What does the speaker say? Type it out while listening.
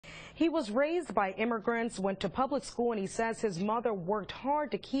He was raised by immigrants, went to public school, and he says his mother worked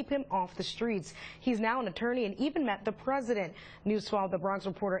hard to keep him off the streets. He's now an attorney and even met the president. News 12, the Bronx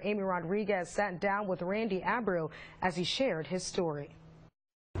reporter Amy Rodriguez sat down with Randy Abreu as he shared his story.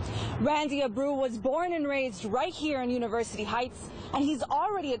 Randy Abreu was born and raised right here in University Heights, and he's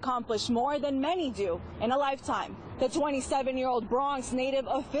already accomplished more than many do in a lifetime. The 27-year-old Bronx native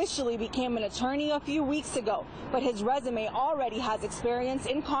officially became an attorney a few weeks ago, but his resume already has experience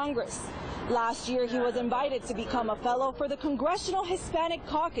in Congress. Last year, he was invited to become a fellow for the Congressional Hispanic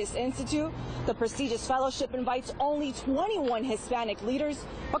Caucus Institute. The prestigious fellowship invites only 21 Hispanic leaders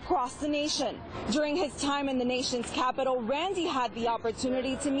across the nation. During his time in the nation's capital, Randy had the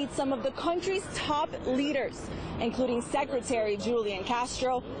opportunity to meet some of the country's top leaders, including Secretary Julian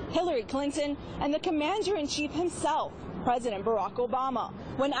Castro, Hillary Clinton, and the Commander-in-Chief himself, President Barack Obama.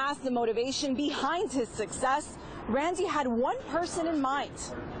 When asked the motivation behind his success, Randy had one person in mind,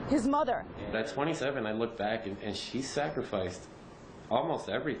 his mother. At 27, I look back and she sacrificed almost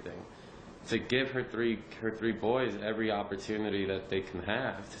everything to give her three boys every opportunity that they can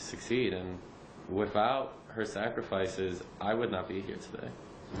have to succeed. And without her sacrifices, I would not be here today.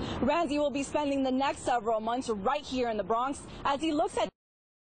 Randy will be spending the next several months right here in the Bronx as he looks at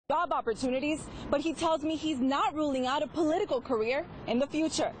job opportunities, but he tells me he's not ruling out a political career in the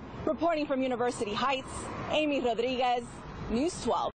future. Reporting from University Heights, Amy Rodriguez, News 12.